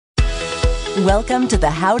Welcome to the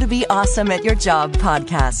How to Be Awesome at Your Job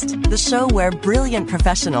podcast, the show where brilliant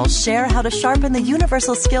professionals share how to sharpen the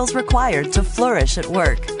universal skills required to flourish at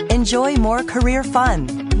work. Enjoy more career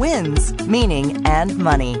fun, wins, meaning, and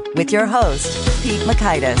money with your host, Pete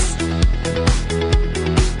Mockaitis.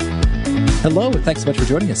 Hello, and thanks so much for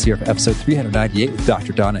joining us here for episode 398 with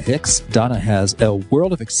Dr. Donna Hicks. Donna has a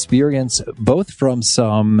world of experience, both from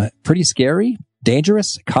some pretty scary,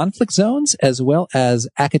 dangerous conflict zones, as well as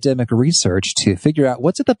academic research to figure out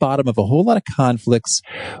what's at the bottom of a whole lot of conflicts,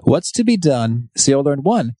 what's to be done. So you'll learn,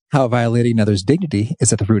 1, how violating another's dignity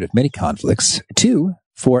is at the root of many conflicts. 2,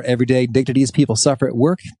 4 everyday dignities people suffer at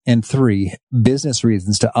work. And 3, business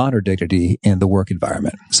reasons to honor dignity in the work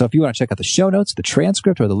environment. So if you want to check out the show notes, the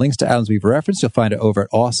transcript, or the links to items we've referenced, you'll find it over at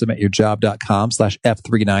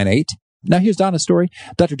awesomeatyourjob.com/F398. Now here's Donna's story.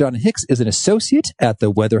 Dr. Donna Hicks is an associate at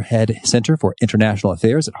the Weatherhead Center for International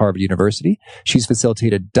Affairs at Harvard University. She's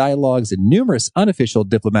facilitated dialogues in numerous unofficial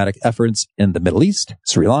diplomatic efforts in the Middle East,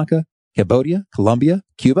 Sri Lanka, Cambodia, Colombia,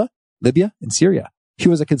 Cuba, Libya, and Syria. She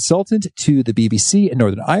was a consultant to the BBC in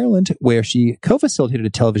Northern Ireland, where she co-facilitated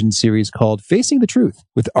a television series called Facing the Truth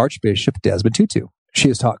with Archbishop Desmond Tutu. She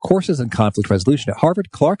has taught courses in conflict resolution at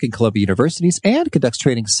Harvard, Clark, and Columbia universities, and conducts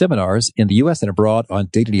training seminars in the U.S. and abroad on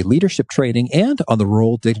dignity leadership training and on the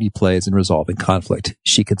role dignity plays in resolving conflict.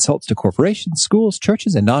 She consults to corporations, schools,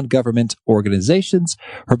 churches, and non-government organizations.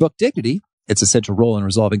 Her book, Dignity: Its Essential Role in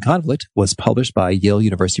Resolving Conflict, was published by Yale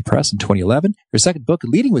University Press in 2011. Her second book,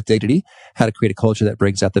 Leading with Dignity: How to Create a Culture That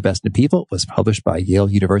Brings Out the Best in People, was published by Yale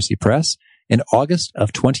University Press in August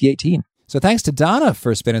of 2018. So thanks to Donna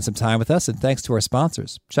for spending some time with us, and thanks to our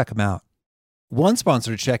sponsors. Check them out. One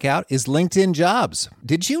sponsor to check out is LinkedIn Jobs.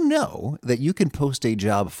 Did you know that you can post a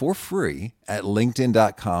job for free at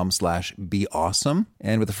linkedin.com/beawesome?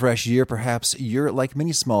 And with a fresh year, perhaps you're like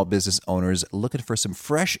many small business owners looking for some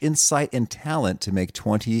fresh insight and talent to make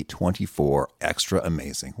 2024 extra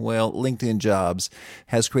amazing. Well, LinkedIn Jobs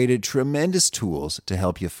has created tremendous tools to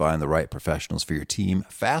help you find the right professionals for your team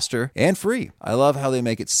faster and free. I love how they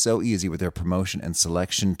make it so easy with their promotion and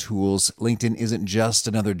selection tools. LinkedIn isn't just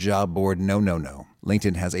another job board. No.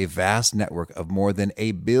 LinkedIn has a vast network of more than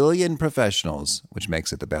 1 billion professionals, which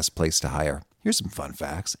makes it the best place to hire. Here's some fun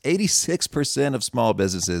facts. 86% of small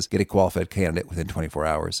businesses get a qualified candidate within 24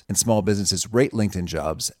 hours, and small businesses rate LinkedIn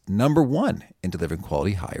Jobs number 1 in delivering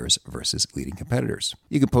quality hires versus leading competitors.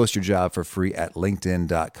 You can post your job for free at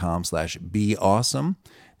linkedin.com/beawesome.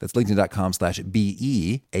 That's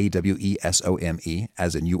linkedin.com/BEAWESOME,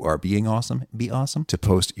 as in you are being awesome, be awesome, to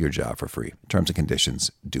post your job for free. Terms and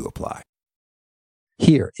conditions do apply.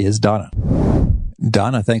 Here is Donna.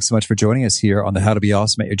 Donna, thanks so much for joining us here on the How to Be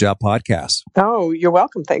Awesome at Your Job podcast. Oh, you're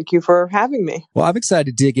welcome. Thank you for having me. Well, I'm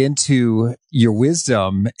excited to dig into your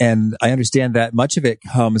wisdom, and I understand that much of it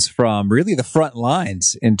comes from really the front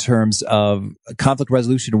lines in terms of conflict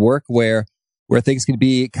resolution work where things can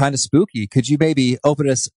be kind of spooky. Could you maybe open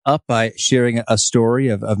us up by sharing a story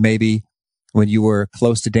of maybe when you were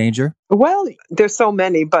close to danger? Well, there's so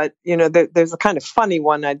many, but there's a kind of funny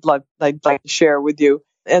one I'd like to share with you.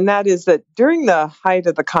 And that is that during the height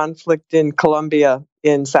of the conflict in Colombia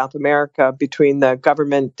in South America between the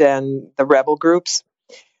government and the rebel groups,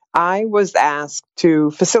 I was asked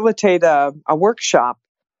to facilitate a workshop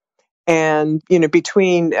and,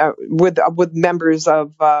 between with members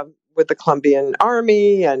of with the Colombian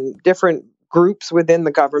army and different groups within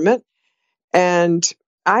the government. And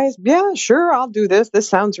sure, I'll do this. This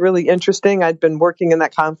sounds really interesting. I'd been working in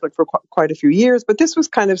that conflict for quite a few years, but this was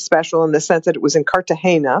kind of special in the sense that it was in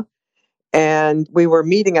Cartagena, and we were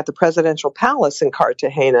meeting at the presidential palace in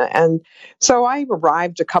Cartagena. And so I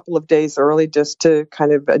arrived a couple of days early just to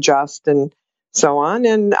kind of adjust and so on.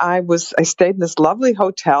 And I stayed in this lovely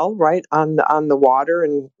hotel right on the water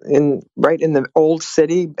and right in the old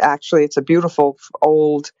city. Actually, it's a beautiful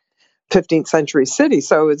old 15th century city,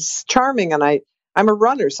 so it's charming. And I'm a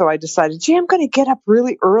runner, so I decided, I'm going to get up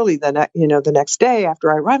really early the next day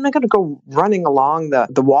after I run. I'm going to go running along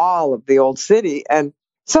the wall of the old city. And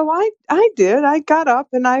so I did. I got up,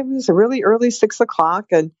 and I was really early,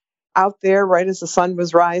 6:00, and out there right as the sun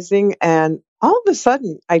was rising. And all of a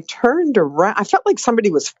sudden, I turned around. I felt like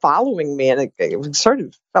somebody was following me, and it sort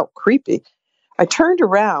of felt creepy. I turned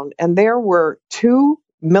around, and there were 2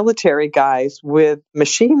 military guys with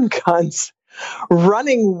machine guns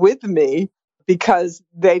running with me because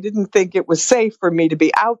they didn't think it was safe for me to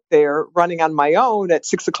be out there running on my own at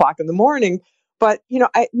 6:00 in the morning. But,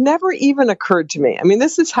 it never even occurred to me. I mean,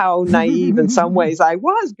 this is how naive in some ways I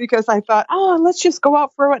was, because I thought, let's just go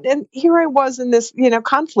out for it. And here I was in this,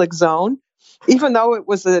 conflict zone, even though it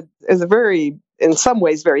was a very in some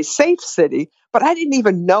ways, very safe city, but I didn't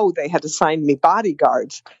even know they had assigned me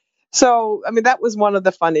bodyguards. So, I mean, that was one of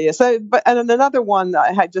the funniest. And another one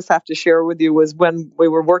that I just have to share with you was when we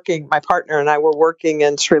were working, my partner and I were working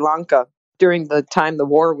in Sri Lanka during the time the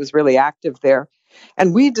war was really active there.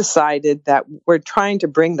 And we decided that we're trying to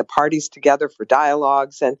bring the parties together for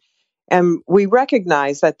dialogues. And we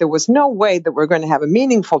recognized that there was no way that we're going to have a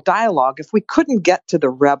meaningful dialogue if we couldn't get to the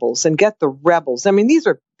rebels and get the rebels. I mean, these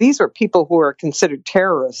are people who are considered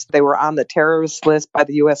terrorists. They were on the terrorist list by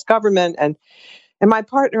the U.S. government. And my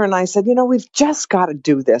partner and I said, we've just got to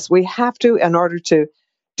do this. We have to, in order to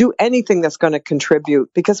do anything that's going to contribute.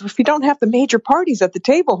 Because if you don't have the major parties at the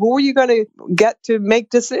table, who are you going to get to make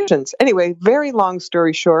decisions? Anyway, very long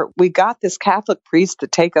story short, we got this Catholic priest to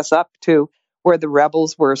take us up to where the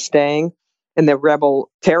rebels were staying in the rebel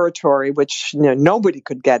territory, which nobody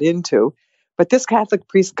could get into. But this Catholic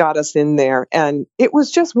priest got us in there. And it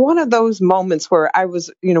was just one of those moments where I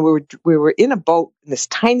was, we were in a boat, in this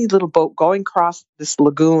tiny little boat going across this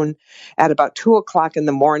lagoon at about 2:00 in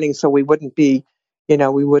the morning. So we wouldn't be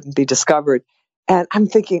discovered. And I'm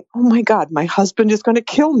thinking, oh my God, my husband is going to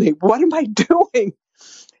kill me. What am I doing?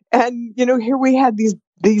 And, here we had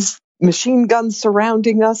these machine guns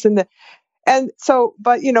surrounding us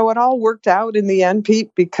but it all worked out in the end,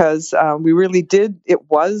 Pete, because we really did.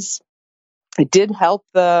 It did help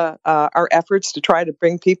our efforts to try to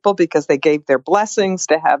bring people, because they gave their blessings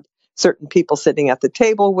to have certain people sitting at the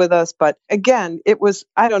table with us. But again, it was,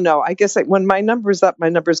 I don't know, I guess when my number's up, my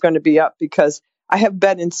number's going to be up, because I have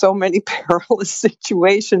been in so many perilous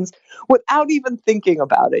situations without even thinking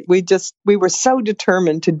about it. We were so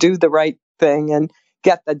determined to do the right thing and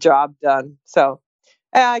get the job done. So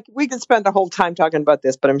we could spend the whole time talking about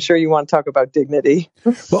this, but I'm sure you want to talk about dignity.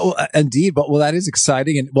 Well, indeed. Well, that is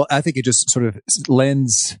exciting. And I think it just sort of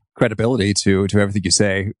lends credibility to everything you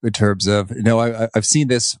say in terms of, I've seen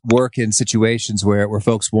this work in situations where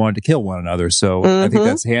folks wanted to kill one another. So I think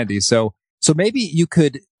that's handy. So maybe you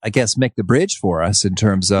could, I guess, make the bridge for us in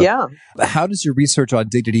terms of how does your research on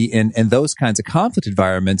dignity and those kinds of conflict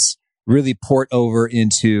environments really port over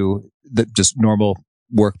into the just normal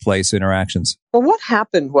workplace interactions? Well, what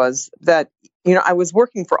happened was that, I was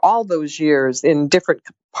working for all those years in different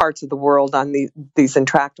parts of the world on these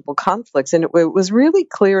intractable conflicts. And it was really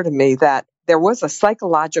clear to me that there was a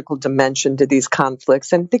psychological dimension to these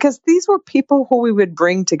conflicts. And because these were people who we would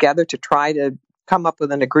bring together to try to come up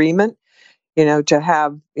with an agreement, to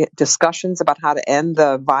have discussions about how to end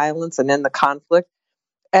the violence and end the conflict.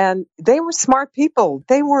 And they were smart people.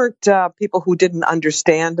 They weren't people who didn't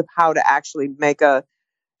understand how to actually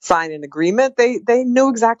sign an agreement. They knew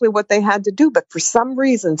exactly what they had to do, but for some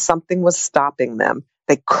reason, something was stopping them.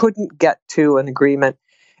 They couldn't get to an agreement.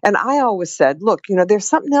 And I always said, look, there's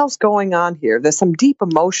something else going on here. There's some deep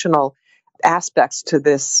emotional aspects to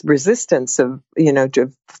this resistance of,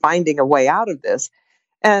 to finding a way out of this.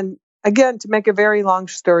 And again, to make a very long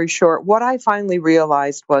story short, what I finally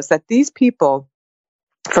realized was that these people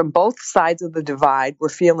from both sides of the divide were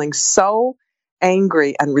feeling so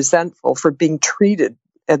angry and resentful for being treated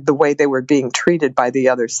the way they were being treated by the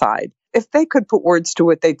other side. If they could put words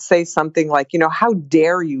to it, they'd say something like, how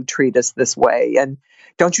dare you treat us this way? And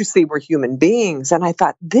don't you see we're human beings? And I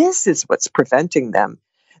thought, this is what's preventing them.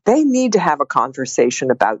 They need to have a conversation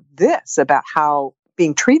about this, about how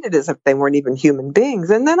being treated as if they weren't even human beings.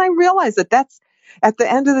 And then I realized that that's, at the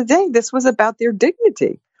end of the day, this was about their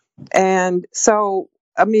dignity. And so,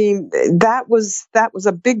 I mean, that was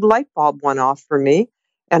a big light bulb went off for me.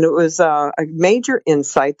 And it was a major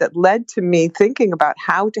insight that led to me thinking about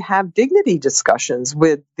how to have dignity discussions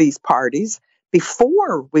with these parties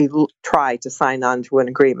before we try to sign on to an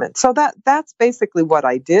agreement. So that's basically what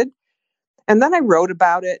I did. And then I wrote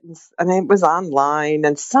about it, and it was online,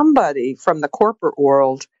 and somebody from the corporate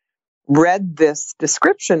world read this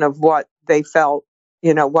description of what they felt,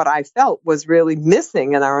 what I felt was really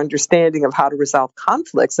missing in our understanding of how to resolve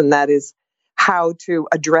conflicts, and that is how to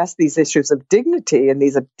address these issues of dignity and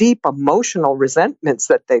these deep emotional resentments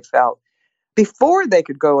that they felt before they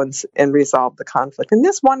could go and resolve the conflict. And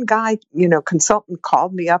this one guy, consultant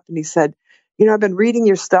called me up and he said, I've been reading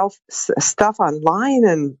your stuff online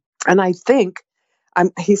and I think,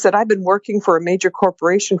 he said, I've been working for a major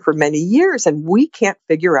corporation for many years and we can't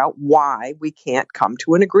figure out why we can't come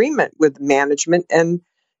to an agreement with management and,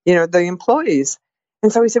 the employees.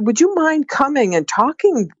 And so he said, would you mind coming and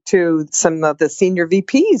talking to some of the senior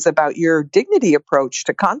VPs about your dignity approach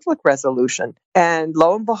to conflict resolution? And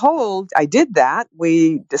lo and behold, I did that.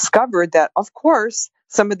 We discovered that, of course,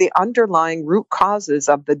 some of the underlying root causes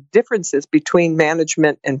of the differences between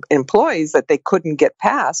management and employees that they couldn't get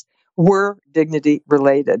past were dignity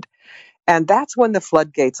related. And that's when the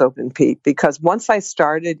floodgates opened, Pete, because once I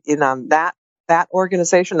started in on that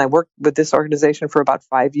organization, I worked with this organization for about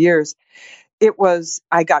 5 years.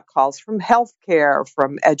 I got calls from healthcare,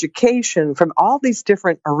 from education, from all these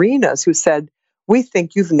different arenas who said, we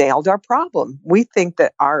think you've nailed our problem. We think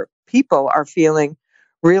that our people are feeling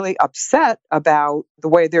really upset about the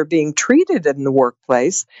way they're being treated in the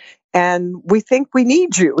workplace. And we think we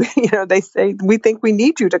need you. They say, we think we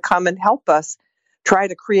need you to come and help us try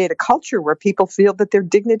to create a culture where people feel that their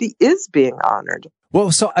dignity is being honored.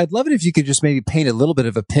 Well, so I'd love it if you could just maybe paint a little bit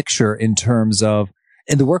of a picture in terms of,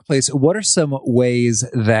 in the workplace, what are some ways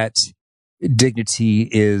that dignity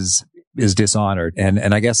is dishonored?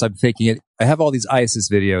 And I guess I'm thinking I have all these ISIS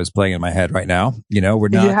videos playing in my head right now. We're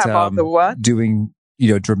not you have all the what? doing,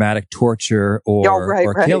 dramatic torture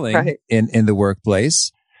or killing in the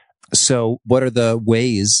workplace. So what are the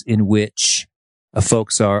ways in which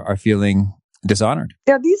folks are feeling dishonored?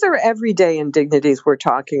 Yeah, these are everyday indignities we're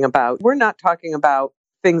talking about. We're not talking about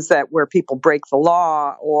things where people break the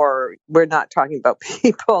law, or we're not talking about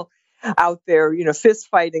people out there, fist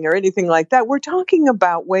fighting or anything like that. We're talking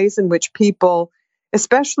about ways in which people,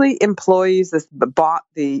 especially employees,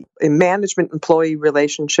 the management employee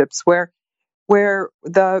relationships, where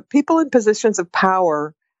the people in positions of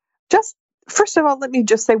power just. First of all, let me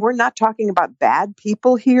just say we're not talking about bad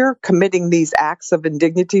people here committing these acts of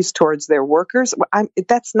indignities towards their workers.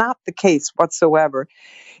 That's not the case whatsoever.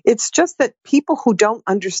 It's just that people who don't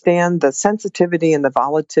understand the sensitivity and the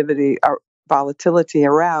volatility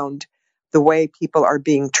around the way people are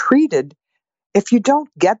being treated, if you don't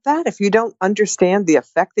get that, if you don't understand the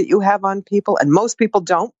effect that you have on people, and most people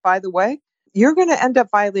don't, by the way, you're going to end up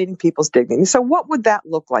violating people's dignity. So what would that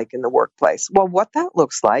look like in the workplace? Well, what that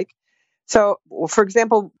looks like, so, for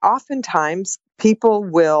example, oftentimes people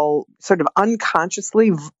will sort of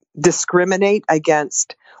unconsciously discriminate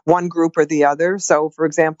against one group or the other. So, for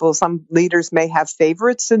example, some leaders may have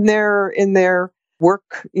favorites in their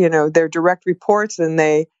work, their direct reports, and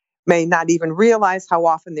they may not even realize how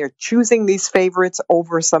often they're choosing these favorites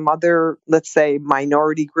over some other, let's say,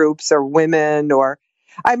 minority groups or women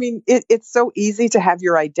it's so easy to have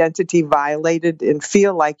your identity violated and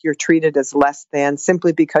feel like you're treated as less than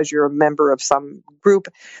simply because you're a member of some group.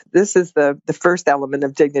 This is the first element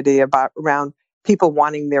of dignity around people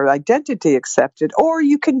wanting their identity accepted. Or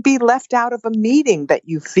you can be left out of a meeting that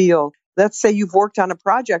you feel. Let's say you've worked on a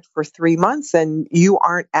project for 3 months and you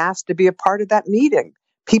aren't asked to be a part of that meeting.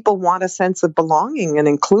 People want a sense of belonging and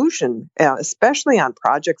inclusion, especially on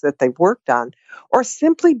projects that they've worked on, or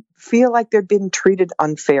simply feel like they're being treated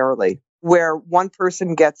unfairly, where one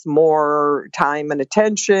person gets more time and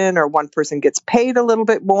attention, or one person gets paid a little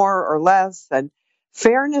bit more or less. And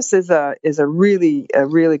fairness is a really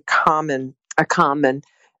common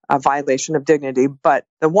violation of dignity. But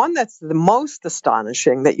the one that's the most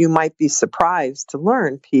astonishing that you might be surprised to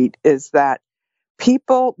learn, Pete, is that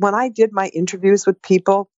people, when I did my interviews with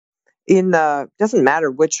people doesn't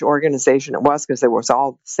matter which organization it was because they were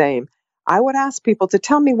all the same, I would ask people to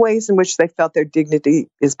tell me ways in which they felt their dignity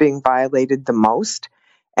is being violated the most.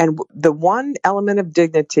 And the one element of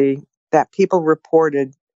dignity that people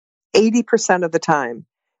reported 80% of the time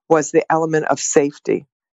was the element of safety.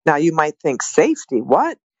 Now, you might think, safety,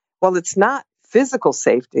 what? Well, it's not physical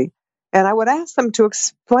safety. And I would ask them to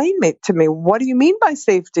explain to me, what do you mean by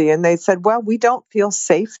safety? And they said, well, we don't feel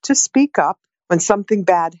safe to speak up when something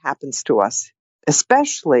bad happens to us,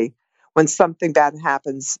 especially when something bad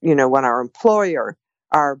happens, when our employer,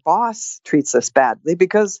 our boss treats us badly,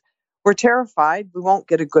 because we're terrified we won't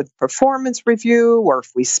get a good performance review, or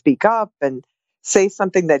if we speak up and say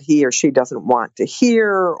something that he or she doesn't want to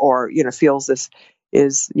hear, or, feels this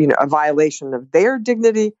is, a violation of their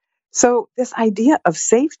dignity. So this idea of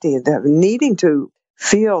safety, the needing to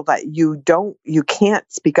feel that you can't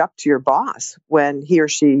speak up to your boss when he or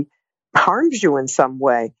she harms you in some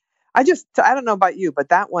way. I don't know about you, but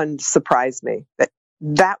that one surprised me.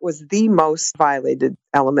 That was the most violated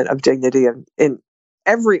element of dignity in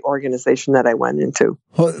every organization that I went into.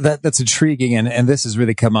 Well, that's intriguing. And this has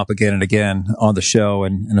really come up again and again on the show.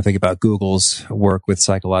 And I think about Google's work with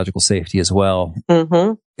psychological safety as well.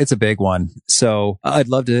 Mm-hmm. It's a big one. So I'd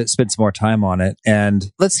love to spend some more time on it.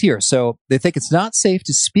 And let's hear. So they think it's not safe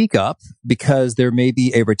to speak up because there may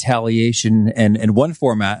be a retaliation. And one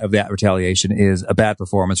format of that retaliation is a bad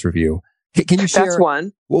performance review. Can you share? That's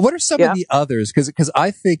one. Well, what are some of the others? Because I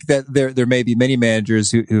think that there may be many managers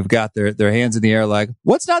who've got their hands in the air like,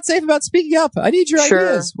 what's not safe about speaking up? I need your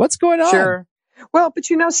ideas. What's going on? Sure. Well, but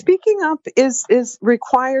speaking up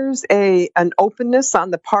requires an openness on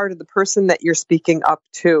the part of the person that you're speaking up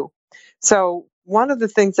to. So one of the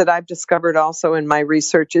things that I've discovered also in my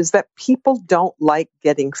research is that people don't like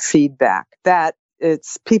getting feedback, that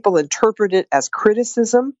it's people interpret it as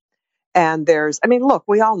criticism. And look,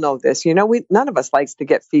 we all know this, none of us likes to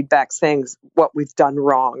get feedback saying what we've done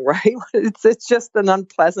wrong, right? It's just an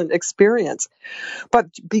unpleasant experience. But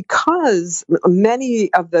because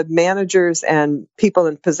many of the managers and people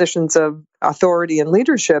in positions of authority and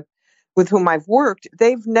leadership with whom I've worked,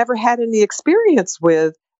 they've never had any experience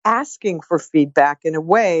with asking for feedback in a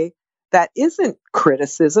way that isn't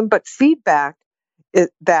criticism, but feedback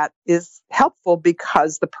that is helpful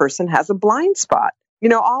because the person has a blind spot.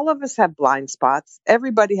 All of us have blind spots.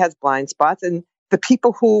 Everybody has blind spots. And the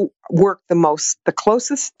people who work the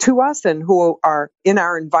closest to us and who are in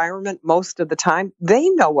our environment most of the time, they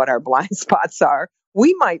know what our blind spots are.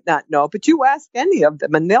 We might not know, but you ask any of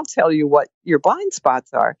them and they'll tell you what your blind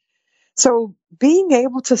spots are. So being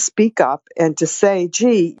able to speak up and to say,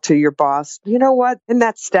 gee, to your boss, you know what, in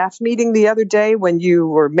that staff meeting the other day when you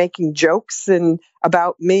were making jokes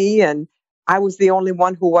about me and I was the only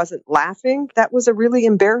one who wasn't laughing, that was a really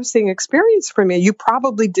embarrassing experience for me. You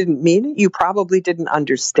probably didn't mean it. You probably didn't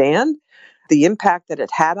understand the impact that it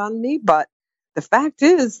had on me. But the fact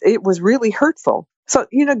is, it was really hurtful. So,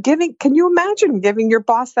 can you imagine giving your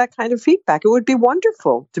boss that kind of feedback? It would be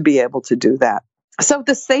wonderful to be able to do that. So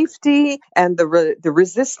the safety and the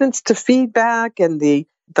resistance to feedback and the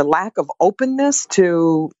lack of openness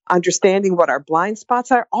to understanding what our blind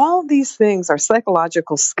spots are, all these things are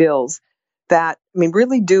psychological skills that,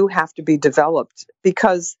 really do have to be developed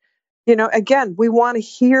because, again, we want to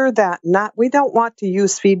hear that we don't want to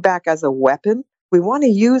use feedback as a weapon. We want to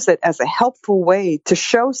use it as a helpful way to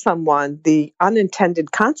show someone the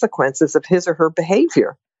unintended consequences of his or her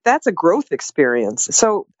behavior. That's a growth experience.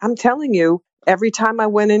 So I'm telling you, every time I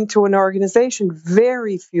went into an organization,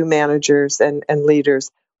 very few managers and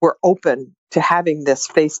leaders were open to having this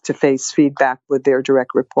face-to-face feedback with their direct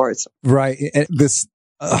reports. Right. And this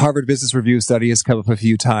Harvard Business Review study has come up a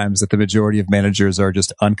few times that the majority of managers are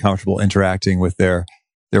just uncomfortable interacting with their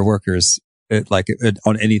workers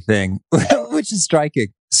on anything, which is striking.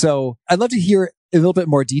 So I'd love to hear a little bit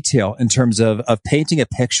more detail in terms of painting a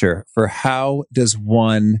picture for how does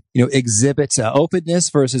one, exhibit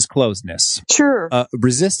openness versus closeness. Sure.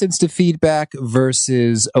 Resistance to feedback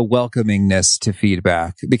versus a welcomingness to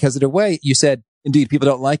feedback. Because in a way, you said, indeed, people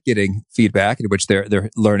don't like getting feedback in which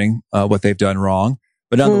they're learning what they've done wrong.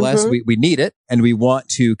 But nonetheless, we need it, and we want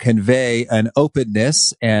to convey an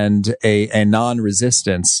openness and a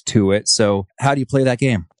non-resistance to it. So how do you play that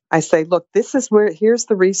game? I say, look, here's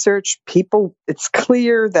the research. It's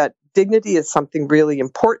clear that dignity is something really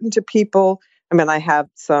important to people. I have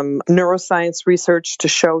some neuroscience research to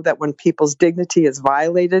show that when people's dignity is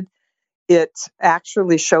violated, it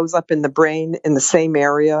actually shows up in the brain in the same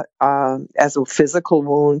area as a physical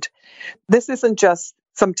wound. This isn't just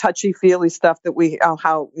some touchy-feely stuff that we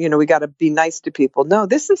got to be nice to people. No,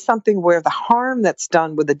 this is something where the harm that's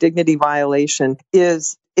done with a dignity violation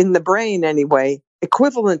is, in the brain anyway,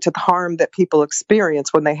 equivalent to the harm that people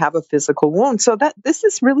experience when they have a physical wound. So that this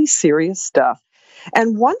is really serious stuff.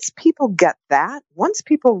 And once people get that, once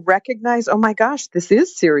people recognize, oh my gosh, this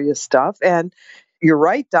is serious stuff. And you're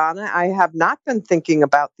right, Donna, I have not been thinking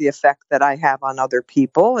about the effect that I have on other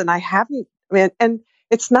people. And I haven't, and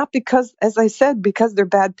it's not because, as I said, because they're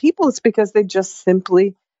bad people. It's because they just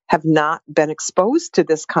simply have not been exposed to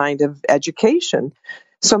this kind of education.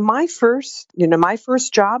 So my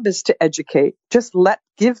first job is to educate, just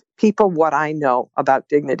give people what I know about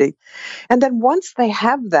dignity. And then once they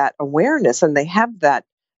have that awareness and they have that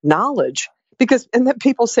knowledge, and then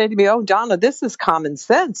people say to me, oh, Donna, this is common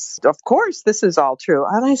sense. Of course, this is all true.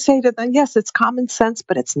 And I say to them, yes, it's common sense,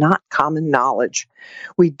 but it's not common knowledge.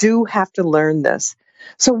 We do have to learn this.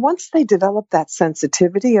 So once they develop that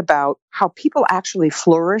sensitivity about how people actually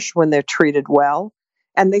flourish when they're treated well,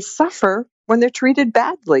 and they suffer when they're treated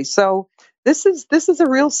badly. So this is a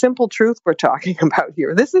real simple truth we're talking about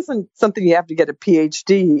here. This isn't something you have to get a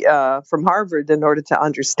PhD from Harvard in order to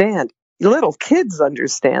understand. Little kids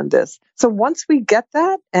understand this. So once we get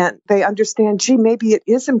that and they understand, gee, maybe it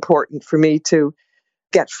is important for me to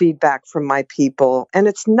get feedback from my people. And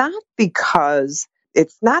it's not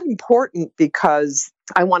important because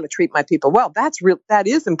I want to treat my people well. That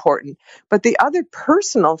is important. But the other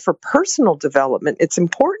for personal development, it's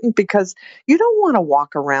important because you don't want to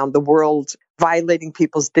walk around the world violating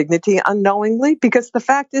people's dignity unknowingly, because the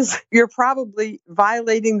fact is you're probably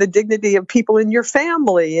violating the dignity of people in your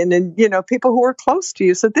family and in, people who are close to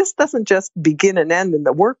you. So this doesn't just begin and end in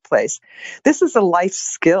the workplace. This is a life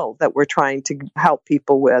skill that we're trying to help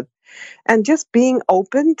people with. And just being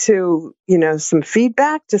open to, some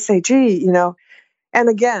feedback to say, gee, And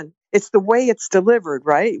again, it's the way it's delivered,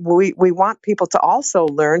 right? We want people to also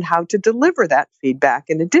learn how to deliver that feedback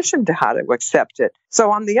in addition to how to accept it.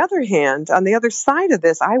 So on the other hand, on the other side of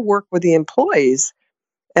this, I work with the employees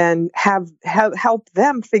and have help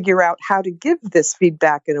them figure out how to give this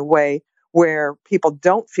feedback in a way where people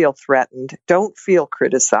don't feel threatened, don't feel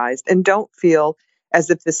criticized, and don't feel as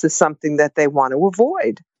if this is something that they want to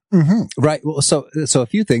avoid. Mm-hmm. Right. Well, so a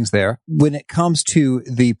few things there. When it comes to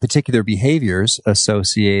the particular behaviors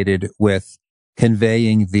associated with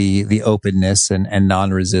conveying the openness and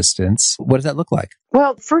non-resistance, what does that look like?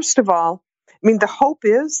 Well, first of all, I mean, the hope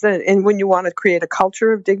is that, and when you want to create a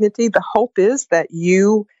culture of dignity, the hope is that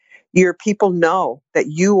your people know that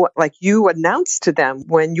you announce to them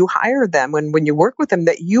when you hire them, when you work with them,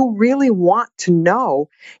 that you really want to know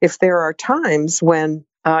if there are times when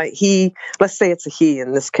let's say it's a he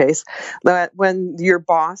in this case, that when your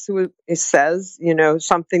boss who says,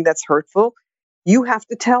 something that's hurtful, you have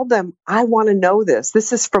to tell them, I want to know this.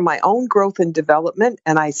 This is for my own growth and development,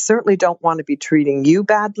 and I certainly don't want to be treating you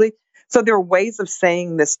badly. So there are ways of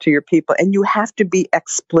saying this to your people, and you have to be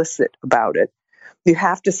explicit about it. You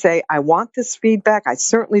have to say, I want this feedback. I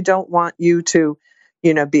certainly don't want you to,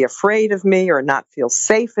 be afraid of me or not feel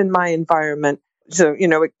safe in my environment. So,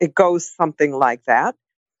 it goes something like that.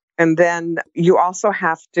 And then you also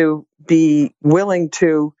have to be willing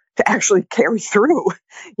to actually carry through,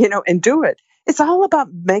 and do it. It's all about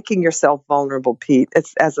making yourself vulnerable, Pete,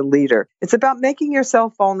 as a leader. It's about making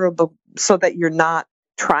yourself vulnerable so that you're not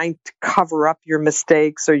trying to cover up your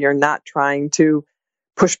mistakes, or you're not trying to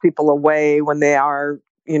push people away when they are,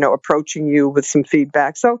 approaching you with some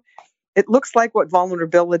feedback. So it looks like what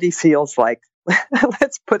vulnerability feels like.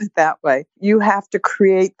 Let's put it that way. You have to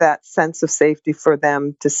create that sense of safety for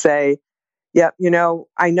them to say, yeah,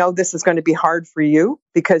 I know this is going to be hard for you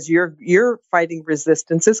because you're fighting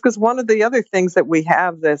resistances. Because one of the other things that we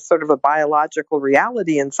have, this sort of a biological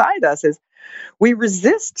reality inside us, is we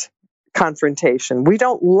resist confrontation. We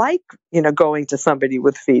don't like, going to somebody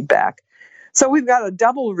with feedback. So we've got a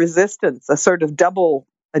double resistance, a sort of double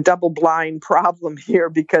blind problem here,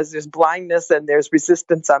 because there's blindness and there's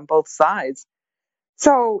resistance on both sides.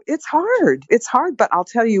 So it's hard. It's hard, but I'll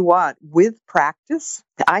tell you what, with practice,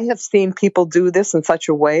 I have seen people do this in such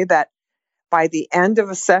a way that by the end of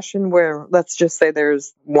a session where, let's just say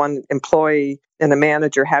there's one employee and a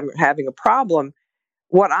manager having a problem,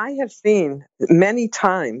 what I have seen many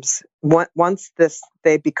times, once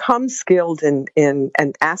they become skilled in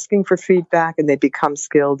asking for feedback, and they become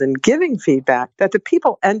skilled in giving feedback, that the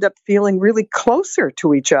people end up feeling really closer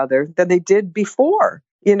to each other than they did before.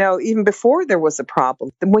 Even before there was a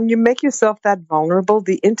problem. When you make yourself that vulnerable,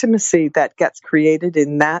 the intimacy that gets created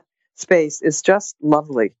in that space is just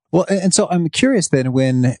lovely. Well, and so I'm curious then,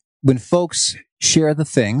 when folks share the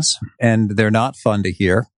things and they're not fun to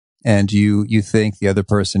hear, and you think the other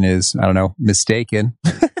person is, I don't know, mistaken,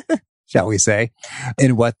 shall we say,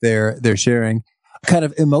 in what they're sharing, kind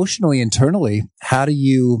of emotionally, internally, how do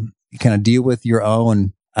you kind of deal with your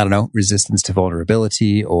own, I don't know, resistance to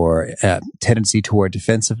vulnerability or tendency toward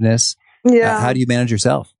defensiveness? Yeah. How do you manage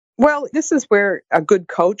yourself? Well, this is where a good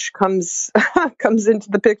coach comes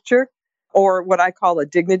into the picture, or what I call a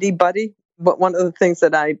dignity buddy. But one of the things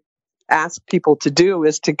that I ask people to do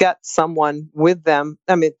is to get someone with them.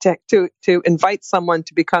 I mean, to invite someone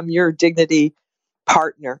to become your dignity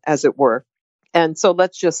partner, as it were. And so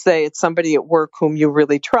let's just say it's somebody at work whom you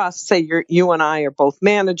really trust. Say you and I are both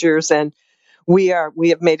managers, and we have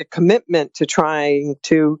made a commitment to trying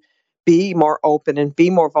to be more open and be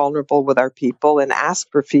more vulnerable with our people and ask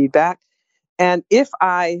for feedback. And if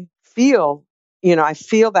I feel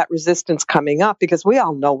that resistance coming up, because we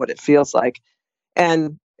all know what it feels like.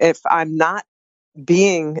 And if I'm not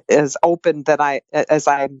being as open as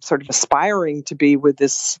I'm sort of aspiring to be with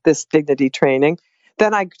this dignity training,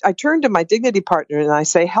 then I turn to my dignity partner and I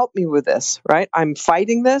say, help me with this, right? I'm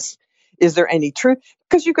fighting this. Is there any truth?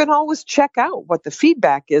 Because you can always check out what the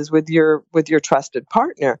feedback is with your trusted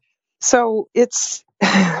partner. So it's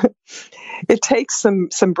it takes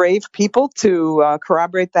some brave people to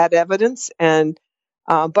corroborate that evidence,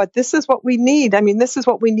 but this is what we need. I mean, this is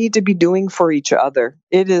what we need to be doing for each other.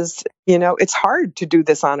 It is, it's hard to do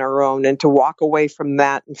this on our own and to walk away from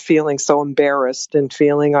that and feeling so embarrassed and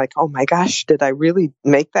feeling like, oh my gosh, did I really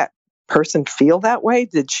make that person feel that way?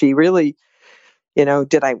 Did she really,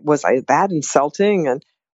 was I that insulting? And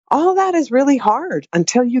all that is really hard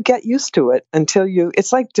until you get used to it,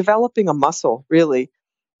 it's like developing a muscle, really.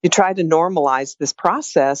 You try to normalize this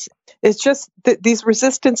process. It's just that these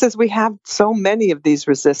resistances, we have so many of these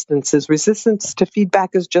resistances. Resistance to feedback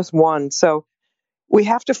is just one. So we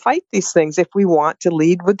have to fight these things if we want to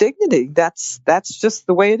lead with dignity. That's just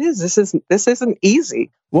the way it is. This isn't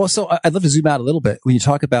easy. Well, so I'd love to zoom out a little bit when you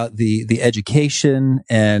talk about the education,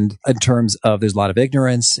 and in terms of there's a lot of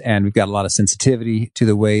ignorance and we've got a lot of sensitivity to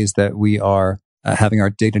the ways that we are having our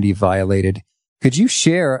dignity violated. Could you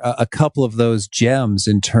share a couple of those gems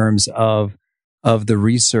in terms of the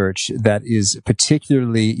research that is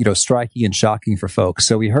particularly, striking and shocking for folks?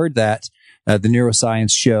 So we heard that the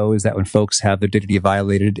neuroscience shows that when folks have their dignity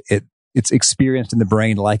violated, it's experienced in the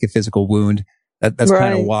brain like a physical wound. That's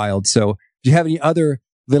kind of wild. So do you have any other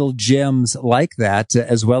little gems like that,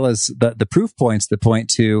 as well as the proof points that point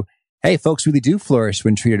to, hey, folks really do flourish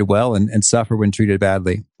when treated well and suffer when treated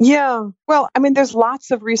badly? Yeah. Well, I mean, there's lots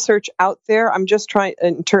of research out there. I'm just trying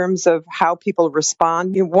in terms of how people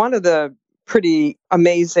respond. One of the pretty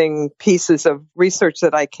amazing pieces of research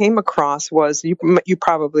that I came across was, you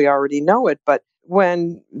probably already know it, but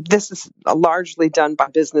when this is largely done by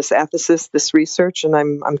business ethicists, this research, and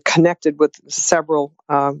I'm connected with several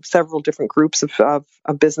different groups of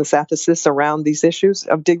business ethicists around these issues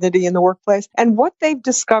of dignity in the workplace. And what they've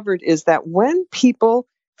discovered is that when people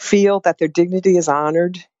feel that their dignity is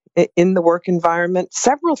honored in the work environment,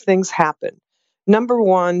 several things happen. Number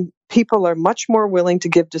one, people are much more willing to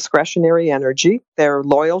give discretionary energy. Their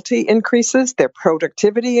loyalty increases, their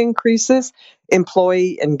productivity increases,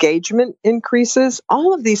 employee engagement increases.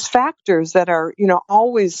 All of these factors that are,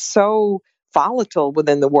 always so volatile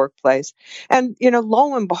within the workplace. And,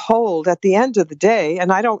 lo and behold, at the end of the day,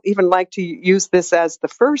 and I don't even like to use this as the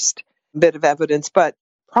first bit of evidence, but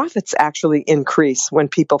profits actually increase when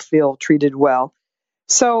people feel treated well.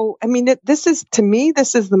 So, I mean, this is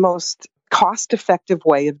the most cost-effective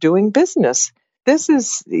way of doing business. This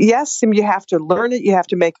is, yes, you have to learn it. You have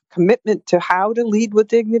to make a commitment to how to lead with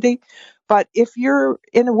dignity. But if you're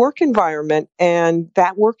in a work environment and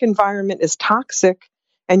that work environment is toxic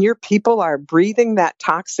and your people are breathing that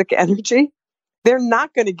toxic energy, they're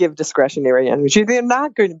not going to give discretionary energy. They're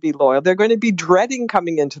not going to be loyal. They're going to be dreading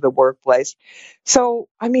coming into the workplace. So,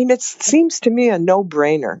 I mean, it seems to me a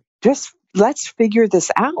no-brainer. Just let's figure this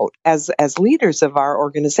out as leaders of our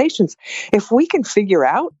organizations. If we can figure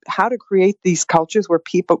out how to create these cultures where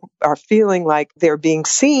people are feeling like they're being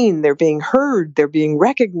seen, they're being heard, they're being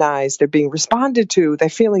recognized, they're being responded to, they're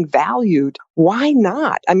feeling valued, why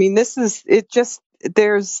not? I mean, there's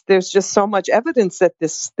just so much evidence that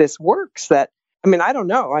this works that, I mean, I don't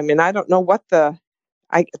know. I mean, I don't know what the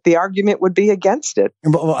argument would be against it.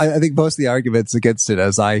 Well, I think most of the arguments against it,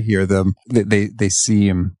 as I hear them, they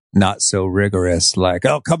seem not so rigorous, like,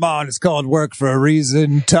 oh, come on, it's called work for a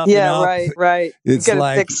reason. Toughen up. Right. It's you get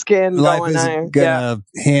like a thick skin life going isn't gonna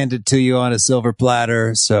hand it to you on a silver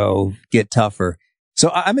platter, so get tougher.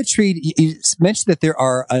 So I'm intrigued. You mentioned that there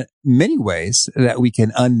are many ways that we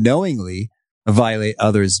can unknowingly violate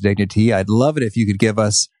others' dignity. I'd love it if you could give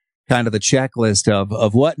us kind of the checklist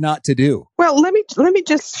of what not to do. Well, let me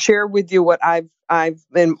just share with you what I've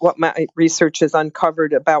and what my research has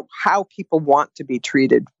uncovered about how people want to be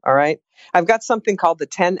treated. All right. I've got something called the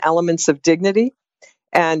 10 elements of dignity.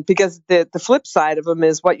 And because the flip side of them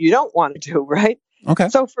is what you don't want to do, right? Okay.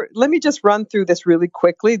 So let me just run through this really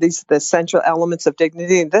quickly. These are the essential elements of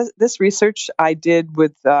dignity. And this research I did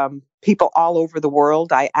with people all over the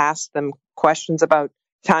world. I asked them questions about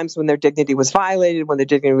times when their dignity was violated, when their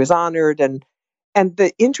dignity was honored. And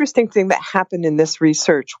the interesting thing that happened in this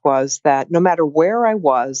research was that no matter where I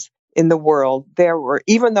was in the world,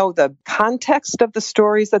 even though the context of the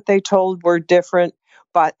stories that they told were different,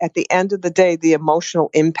 but at the end of the day, the emotional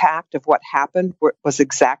impact of what happened was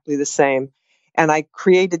exactly the same. And I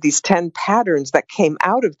created these 10 patterns that came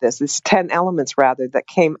out of this, these 10 elements rather, that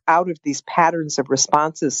came out of these patterns of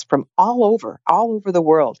responses from all over the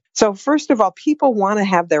world. So first of all, people want to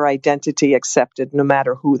have their identity accepted no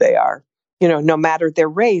matter who they are. No matter their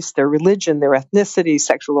race, their religion, their ethnicity,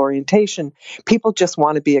 sexual orientation, people just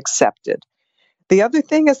want to be accepted. The other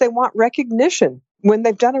thing is they want recognition. When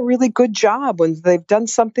they've done a really good job, when they've done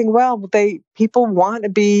something well, people want to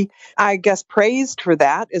be, I guess, praised for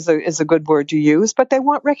that is a good word to use, but they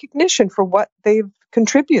want recognition for what they've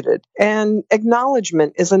contributed. And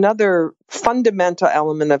acknowledgement is another fundamental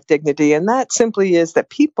element of dignity, and that simply is that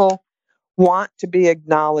people want to be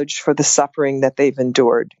acknowledged for the suffering that they've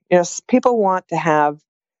endured. People want to have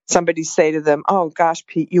somebody say to them, "Oh gosh,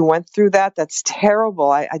 Pete, you went through that. That's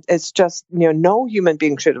terrible. It's just, no human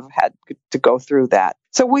being should have had to go through that."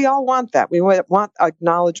 So we all want that. We want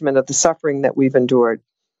acknowledgement of the suffering that we've endured.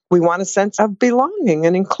 We want a sense of belonging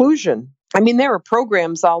and inclusion. I mean, there are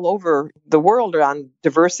programs all over the world on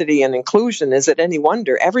diversity and inclusion. Is it any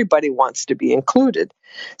wonder? Everybody wants to be included.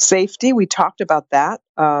 Safety, we talked about that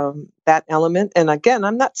element. And again,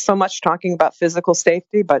 I'm not so much talking about physical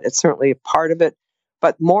safety, but it's certainly a part of it,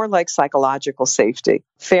 but more like psychological safety.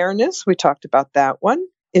 Fairness, we talked about that one.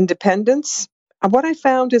 Independence. And what I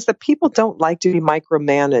found is that people don't like to be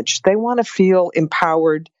micromanaged. They want to feel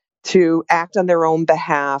empowered to act on their own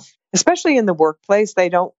behalf. Especially in the workplace, they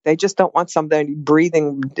just don't want somebody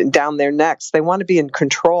breathing down their necks. They want to be in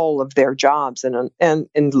control of their jobs and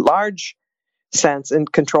in large sense, in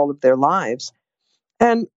control of their lives.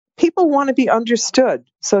 And people want to be understood.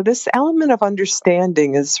 So this element of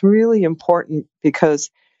understanding is really important, because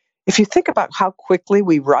if you think about how quickly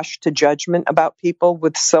we rush to judgment about people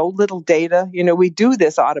with so little data, we do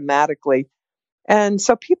this automatically. And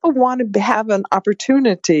so people want to have an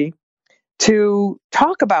opportunity to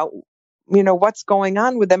talk about, what's going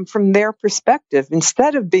on with them from their perspective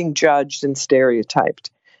instead of being judged and stereotyped.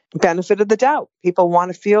 Benefit of the doubt. People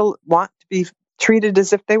want to be treated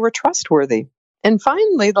as if they were trustworthy. And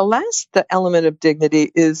finally, the last element of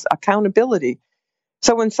dignity is accountability.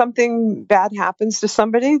 So when something bad happens to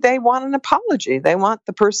somebody, they want an apology. They want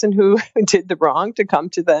the person who did the wrong to come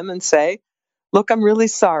to them and say, look, I'm really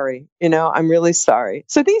sorry. I'm really sorry.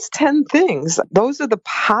 So these 10 things, those are the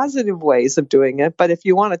positive ways of doing it. But if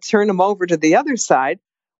you want to turn them over to the other side,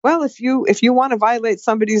 well, if you want to violate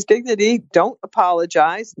somebody's dignity, don't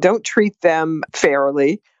apologize, don't treat them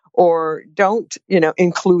fairly, or don't,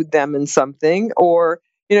 include them in something, or,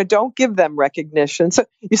 don't give them recognition. So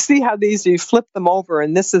you see how you flip them over,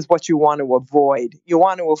 and this is what you want to avoid. You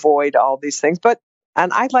want to avoid all these things.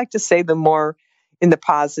 And I'd like to say them more in the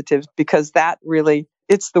positive, because that really,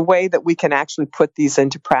 it's the way that we can actually put these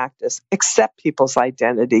into practice. Accept people's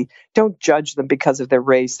identity. Don't judge them because of their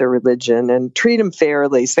race, their religion, and treat them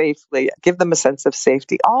fairly, safely. Give them a sense of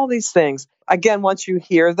safety. All these things. Again, once you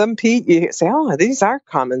hear them, Pete, you say, oh, these are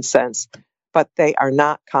common sense, but they are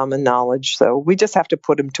not common knowledge. So we just have to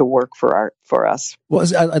put them to work for us. Well,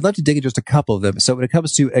 I'd love to dig into just a couple of them. So when it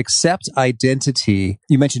comes to accept identity,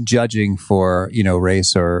 you mentioned judging for,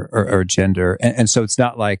 race or gender. And so it's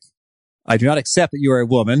not like, I do not accept that you are a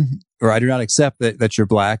woman, or I do not accept that you're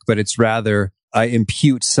black, but it's rather, I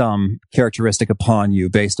impute some characteristic upon you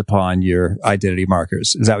based upon your identity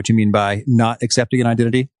markers. Is that what you mean by not accepting an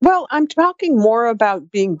identity? Well, I'm talking more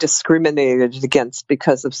about being discriminated against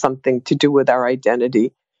because of something to do with our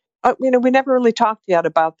identity. We never really talked yet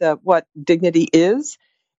about what dignity is.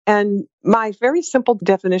 And my very simple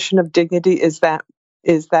definition of dignity is that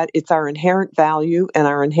it's our inherent value and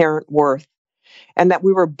our inherent worth, and that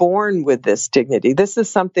we were born with this dignity. This is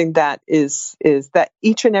something that is that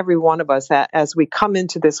each and every one of us, as we come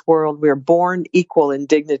into this world, we're born equal in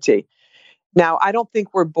dignity. Now, I don't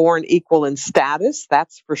think we're born equal in status,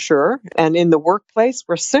 that's for sure. And in the workplace,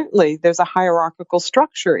 there's a hierarchical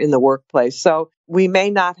structure in the workplace. So we may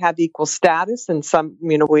not have equal status, and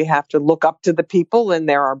we have to look up to the people, and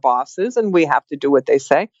they're our bosses, and we have to do what they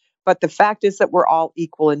say. But the fact is that we're all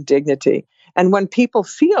equal in dignity. And when people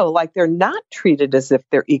feel like they're not treated as if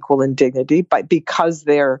they're equal in dignity, but because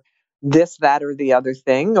they're this, that, or the other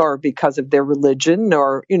thing, or because of their religion,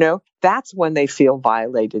 or, that's when they feel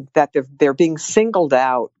violated, that they're being singled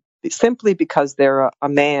out simply because they're a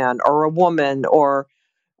man or a woman or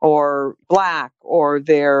black, or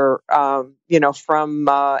they're, from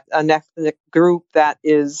an ethnic group that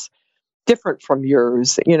is different from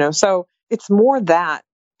yours, So it's more that,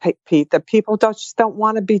 Pete, that people don't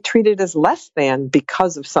want to be treated as less than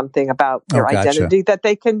because of something about their identity that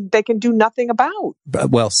they can do nothing about.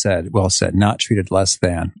 Well said. Not treated less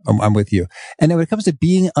than. I'm with you. And then when it comes to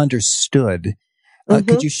being understood,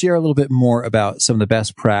 could you share a little bit more about some of the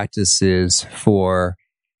best practices for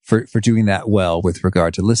doing that well with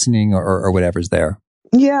regard to listening or whatever's there?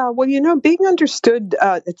 Yeah, well, being understood,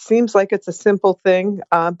 it seems like it's a simple thing,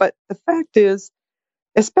 but the fact is,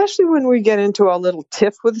 especially when we get into a little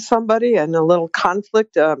tiff with somebody and a little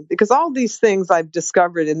conflict, because all these things I've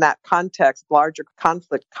discovered in that context, larger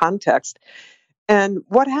conflict context. And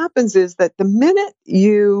what happens is that the minute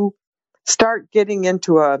you start getting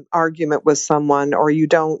into an argument with someone, or you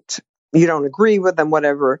don't agree with them,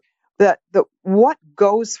 whatever, what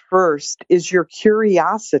goes first is your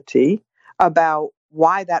curiosity about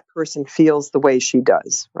why that person feels the way she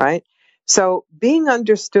does, right? So being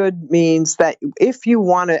understood means that if you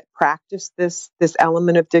want to practice this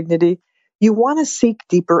element of dignity, you want to seek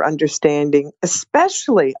deeper understanding,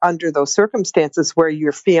 especially under those circumstances where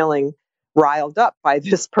you're feeling riled up by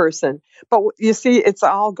this person. But you see, it's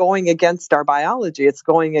all going against our biology. It's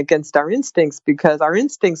going against our instincts, because our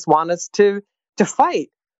instincts want us to fight.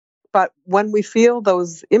 But when we feel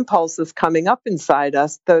those impulses coming up inside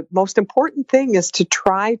us, the most important thing is to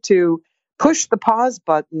try to push the pause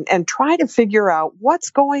button and try to figure out what's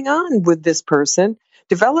going on with this person,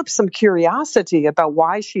 develop some curiosity about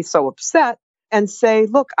why she's so upset, and say,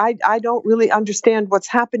 look, I don't really understand what's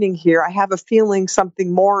happening here. I have a feeling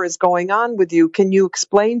something more is going on with you. Can you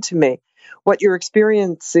explain to me what you're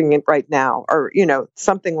experiencing right now? Or,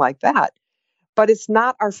 something like that. But it's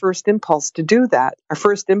not our first impulse to do that. Our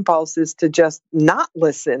first impulse is to just not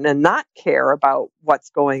listen and not care about what's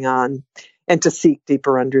going on and to seek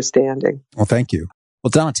deeper understanding. Well, thank you. Well,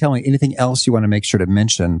 Donna, tell me anything else you want to make sure to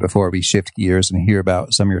mention before we shift gears and hear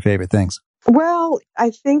about some of your favorite things. Well, I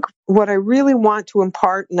think what I really want to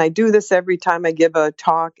impart, and I do this every time I give a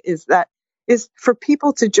talk, is for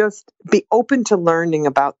people to just be open to learning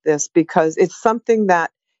about this, because it's something that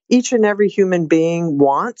each and every human being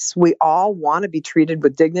wants. We all want to be treated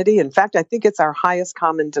with dignity. In fact, I think it's our highest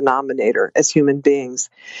common denominator as human beings.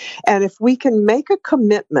 And if we can make a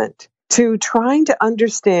commitment to trying to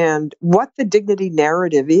understand what the dignity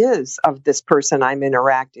narrative is of this person I'm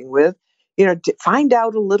interacting with, to find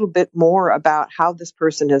out a little bit more about how this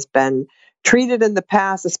person has been treated in the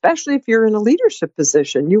past, especially if you're in a leadership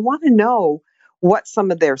position. You want to know what some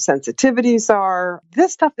of their sensitivities are.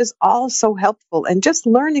 This stuff is all so helpful. And just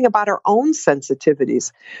learning about our own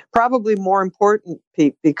sensitivities, probably more important,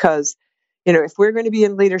 Pete, because if we're going to be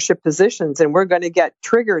in leadership positions and we're going to get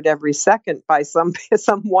triggered every second by some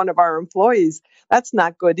one of our employees, that's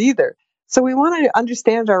not good either. So we want to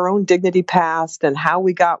understand our own dignity past and how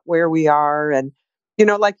we got where we are. And,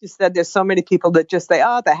 like you said, there's so many people that just say,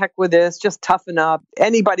 oh, the heck with this, just toughen up.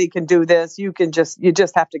 Anybody can do this. You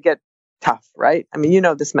just have to get tough, right? I mean,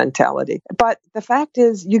 this mentality. But the fact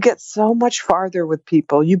is, you get so much farther with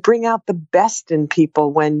people. You bring out the best in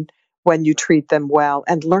people when you treat them well.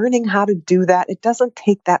 And learning how to do that, it doesn't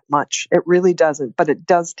take that much. It really doesn't, but it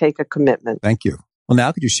does take a commitment. Thank you. Well,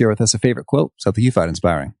 now could you share with us a favorite quote, something you find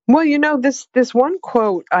inspiring? Well, this one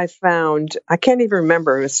quote I found, I can't even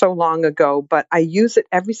remember, it was so long ago, but I use it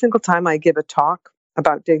every single time I give a talk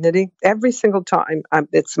about dignity. Every single time.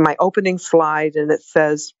 It's my opening slide, and it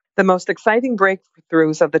says, the most exciting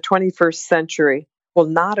breakthroughs of the 21st century will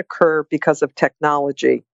not occur because of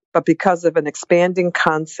technology, but because of an expanding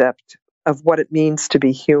concept of what it means to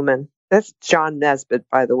be human. That's John Nesbitt,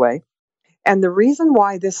 by the way. And the reason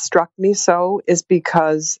why this struck me so is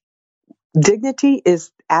because dignity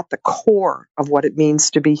is at the core of what it means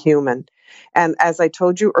to be human. And as I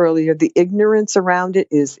told you earlier, the ignorance around it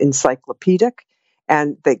is encyclopedic.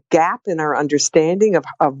 And the gap in our understanding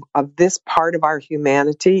of this part of our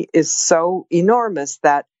humanity is so enormous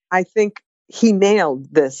that I think he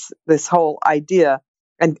nailed this whole idea.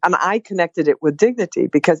 And I connected it with dignity,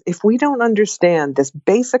 because if we don't understand this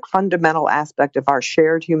basic fundamental aspect of our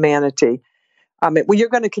shared humanity, you're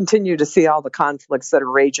going to continue to see all the conflicts that are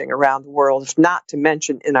raging around the world, not to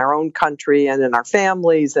mention in our own country and in our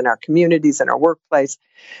families and our communities and our workplace.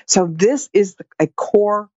 So this is a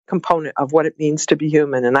core component of what it means to be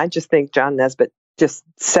human. And I just think John Nesbitt just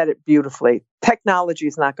said it beautifully. Technology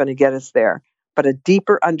is not going to get us there, but a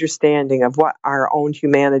deeper understanding of what our own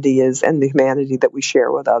humanity is and the humanity that we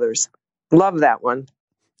share with others. Love that one.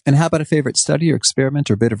 And how about a favorite study or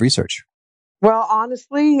experiment or bit of research? Well,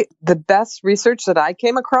 honestly, the best research that I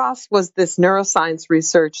came across was this neuroscience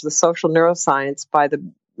research, the social neuroscience by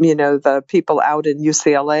the people out in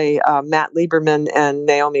UCLA, Matt Lieberman and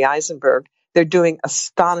Naomi Eisenberg. They're doing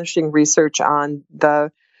astonishing research on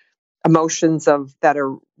the emotions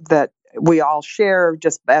that we all share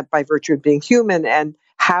just by virtue of being human, and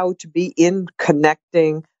how to be in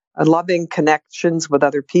connecting, loving connections with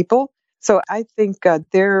other people. So I think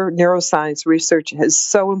their neuroscience research is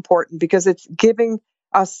so important, because it's giving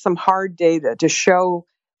us some hard data to show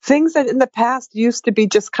things that in the past used to be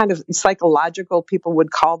just kind of psychological. People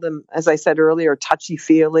would call them, as I said earlier,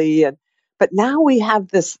 touchy-feely. But now we have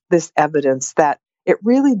this evidence that it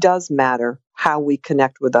really does matter how we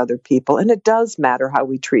connect with other people, and it does matter how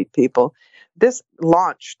we treat people. This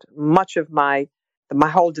launched much of my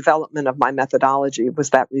whole development of my methodology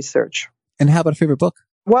was that research. And how about a favorite book?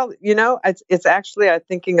 Well, it's actually, I'm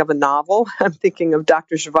thinking of a novel. I'm thinking of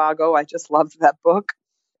Dr. Zhivago. I just loved that book.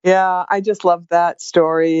 Yeah, I just love that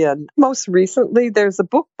story. And most recently, there's a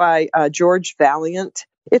book by George Valiant.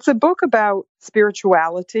 It's a book about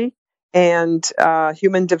spirituality and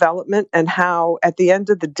human development, and how at the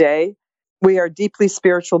end of the day, we are deeply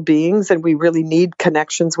spiritual beings and we really need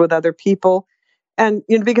connections with other people. And,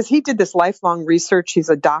 because he did this lifelong research, he's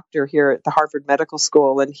a doctor here at the Harvard Medical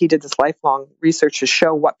School, and he did this lifelong research to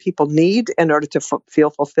show what people need in order to feel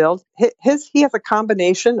fulfilled. He has a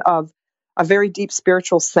combination of a very deep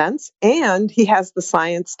spiritual sense, and he has the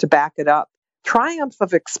science to back it up. Triumph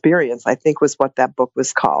of Experience, I think, was what that book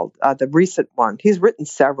was called, the recent one. He's written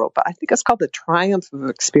several, but I think it's called The Triumph of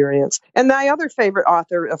Experience. And my other favorite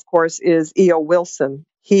author, of course, is E.O. Wilson.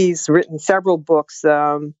 He's written several books.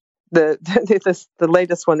 The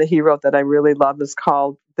latest one that he wrote that I really love is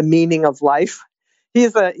called The Meaning of Life.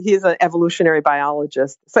 He's an evolutionary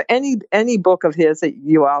biologist. So any book of his that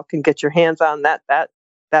you all can get your hands on, that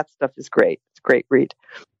stuff is great. It's a great read.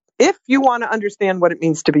 If you want to understand what it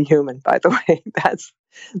means to be human, by the way, that's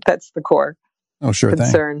the core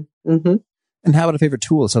concern. Mm-hmm. And how about a favorite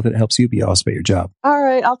tool, something that helps you be awesome at your job? All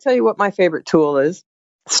right, I'll tell you what my favorite tool is: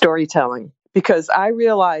 storytelling. Because I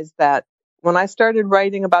realized that when I started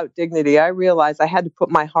writing about dignity, I realized I had to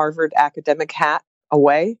put my Harvard academic hat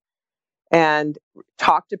away and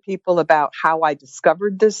talk to people about how I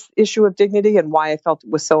discovered this issue of dignity and why I felt it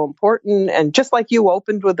was so important. And just like you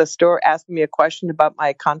opened with a story, asking me a question about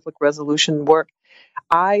my conflict resolution work,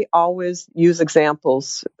 I always use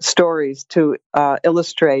examples, stories to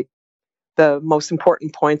illustrate the most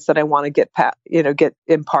important points that I want to get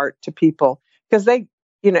impart to people, because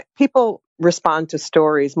people respond to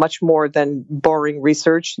stories much more than boring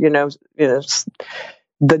research.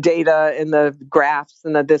 The data and the graphs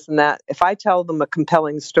and the this and that. If I tell them a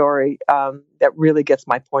compelling story, that really gets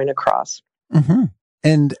my point across. Mm-hmm.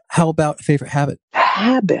 And how about a favorite habit?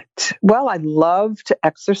 Well, I love to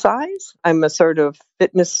exercise. I'm a sort of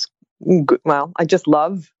fitness. I just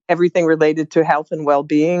love everything related to health and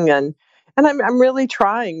well-being, and I'm really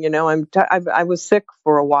trying. I was sick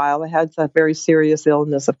for a while. I had a very serious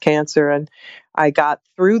illness of cancer, and I got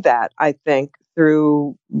through that. I think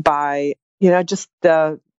by just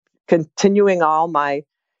continuing all my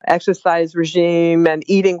exercise regime and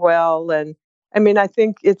eating well. And I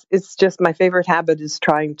think it's just my favorite habit is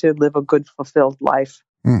trying to live a good, fulfilled life.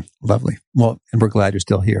 Lovely. Well, and we're glad you're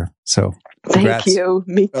still here. So congrats. Thank you.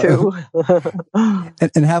 Me too.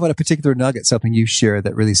 And how about a particular nugget, something you share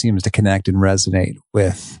that really seems to connect and resonate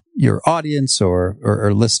with your audience or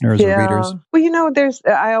listeners or readers? Well,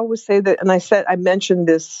 I always say that, and I mentioned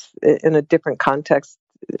this in a different context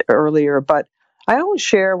earlier, but I always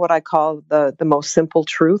share what I call the most simple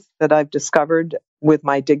truth that I've discovered with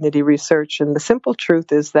my dignity research. And the simple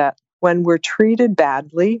truth is that when we're treated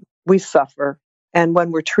badly, we suffer. And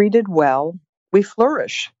when we're treated well, we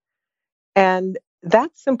flourish. And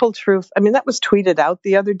that simple truth, that was tweeted out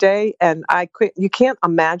the other day, and you can't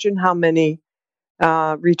imagine how many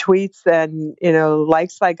retweets and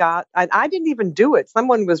likes I got. I didn't even do it.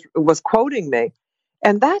 Someone was quoting me.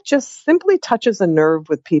 And that just simply touches a nerve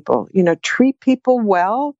with people. Treat people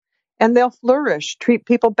well and they'll flourish. Treat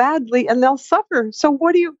people badly and they'll suffer. So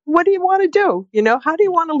what do you want to do? How do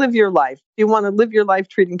you want to live your life? Do you want to live your life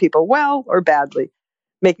treating people well or badly,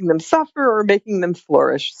 making them suffer or making them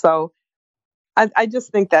flourish? So I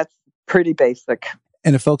just think that's pretty basic.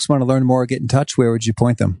 And if folks want to learn more, get in touch, where would you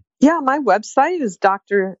point them? Yeah, my website is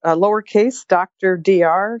Dr.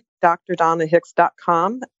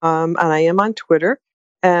 DrDonnahicks.com. And I am on Twitter.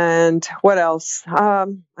 And what else? I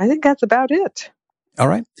think that's about it. All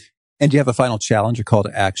right. And do you have a final challenge or call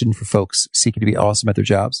to action for folks seeking to be awesome at their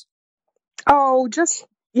jobs? Oh, just,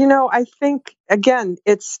 I think, again,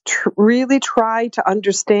 it's really try to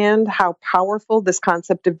understand how powerful this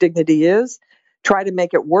concept of dignity is. Try to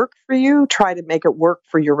make it work for you. Try to make it work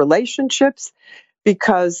for your relationships.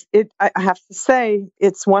 Because I have to say,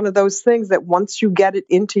 it's one of those things that once you get it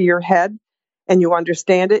into your head, and you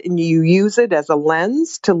understand it and you use it as a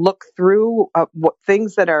lens to look through what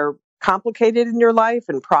things that are complicated in your life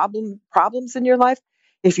and problems in your life.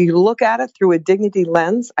 If you look at it through a dignity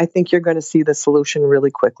lens, I think you're going to see the solution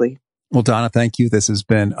really quickly. Well, Donna, thank you. This has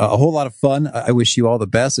been a whole lot of fun. I wish you all the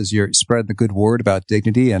best as you're spreading the good word about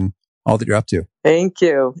dignity and all that you're up to. Thank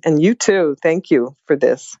you. And you too. Thank you for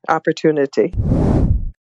this opportunity.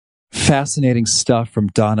 Fascinating stuff from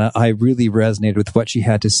Donna. I really resonated with what she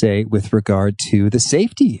had to say with regard to the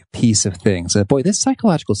safety piece of things. Boy, this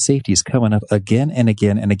psychological safety is coming up again and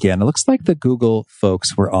again and again. It looks like the Google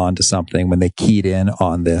folks were on to something when they keyed in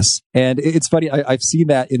on this. And it's funny, I've seen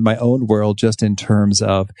that in my own world, just in terms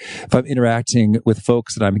of if I'm interacting with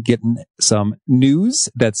folks and I'm getting some news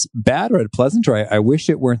that's bad or unpleasant, or I wish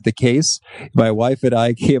it weren't the case. My wife and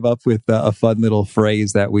I came up with a fun little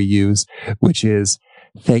phrase that we use, which is,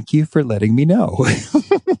 "Thank you for letting me know."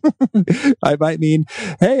 I might mean,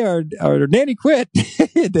 hey, our nanny quit.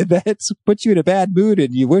 That's put you in a bad mood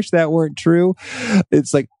and you wish that weren't true.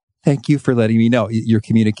 It's like, thank you for letting me know you're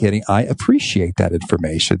communicating. I appreciate that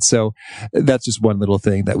information. So that's just one little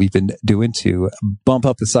thing that we've been doing to bump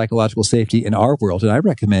up the psychological safety in our world. And I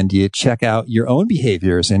recommend you check out your own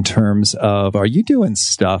behaviors in terms of, are you doing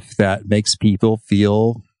stuff that makes people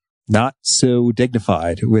feel not so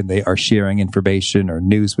dignified when they are sharing information or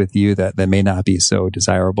news with you that may not be so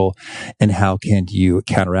desirable? And how can you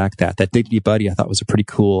counteract that? That Dignity Buddy, I thought, was a pretty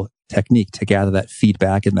cool technique to gather that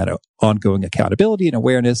feedback and that ongoing accountability and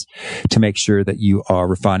awareness to make sure that you are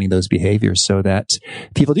refining those behaviors so that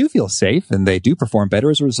people do feel safe and they do perform better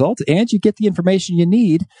as a result, and you get the information you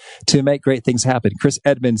need to make great things happen. Chris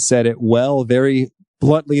Edmonds said it well, very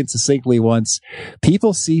bluntly and succinctly once: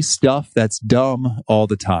 people see stuff that's dumb all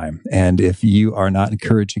the time. And if you are not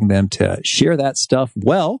encouraging them to share that stuff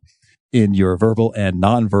well in your verbal and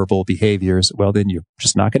nonverbal behaviors, well, then you're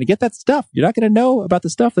just not going to get that stuff. You're not going to know about the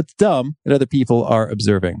stuff that's dumb that other people are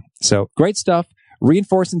observing. So great stuff.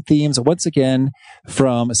 Reinforcing themes once again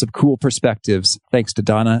from some cool perspectives. Thanks to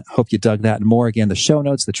Donna. Hope you dug that and more. Again, the show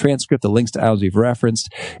notes, the transcript, the links to items we've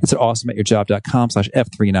referenced. It's at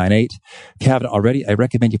awesomeatyourjob.com/F398. If you haven't already, I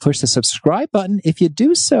recommend you push the subscribe button. If you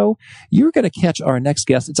do so, you're going to catch our next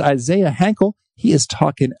guest. It's Isaiah Hankel. He is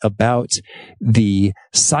talking about the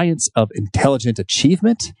science of intelligent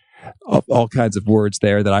achievement. All kinds of words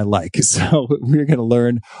there that I like. So we're going to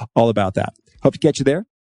learn all about that. Hope to catch you there.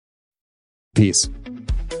 Peace.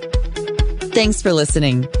 Thanks for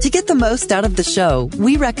listening. To get the most out of the show,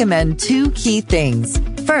 we recommend 2 key things.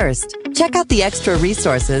 First, check out the extra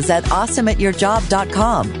resources at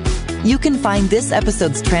awesomeatyourjob.com. You can find this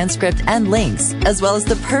episode's transcript and links, as well as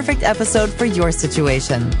the perfect episode for your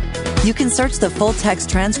situation. You can search the full text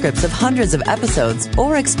transcripts of hundreds of episodes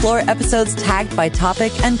or explore episodes tagged by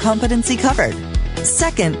topic and competency covered.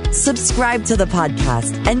 Second, subscribe to the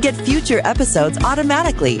podcast and get future episodes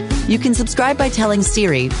automatically. You can subscribe by telling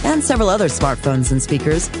Siri and several other smartphones and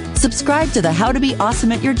speakers, subscribe to the How to Be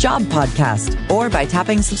Awesome at Your Job podcast, or by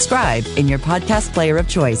tapping subscribe in your podcast player of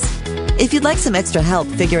choice. If you'd like some extra help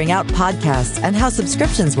figuring out podcasts and how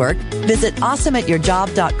subscriptions work, visit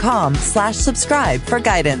awesomeatyourjob.com/subscribe for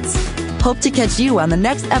guidance. Hope to catch you on the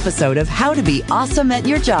next episode of How to Be Awesome at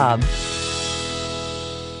Your Job.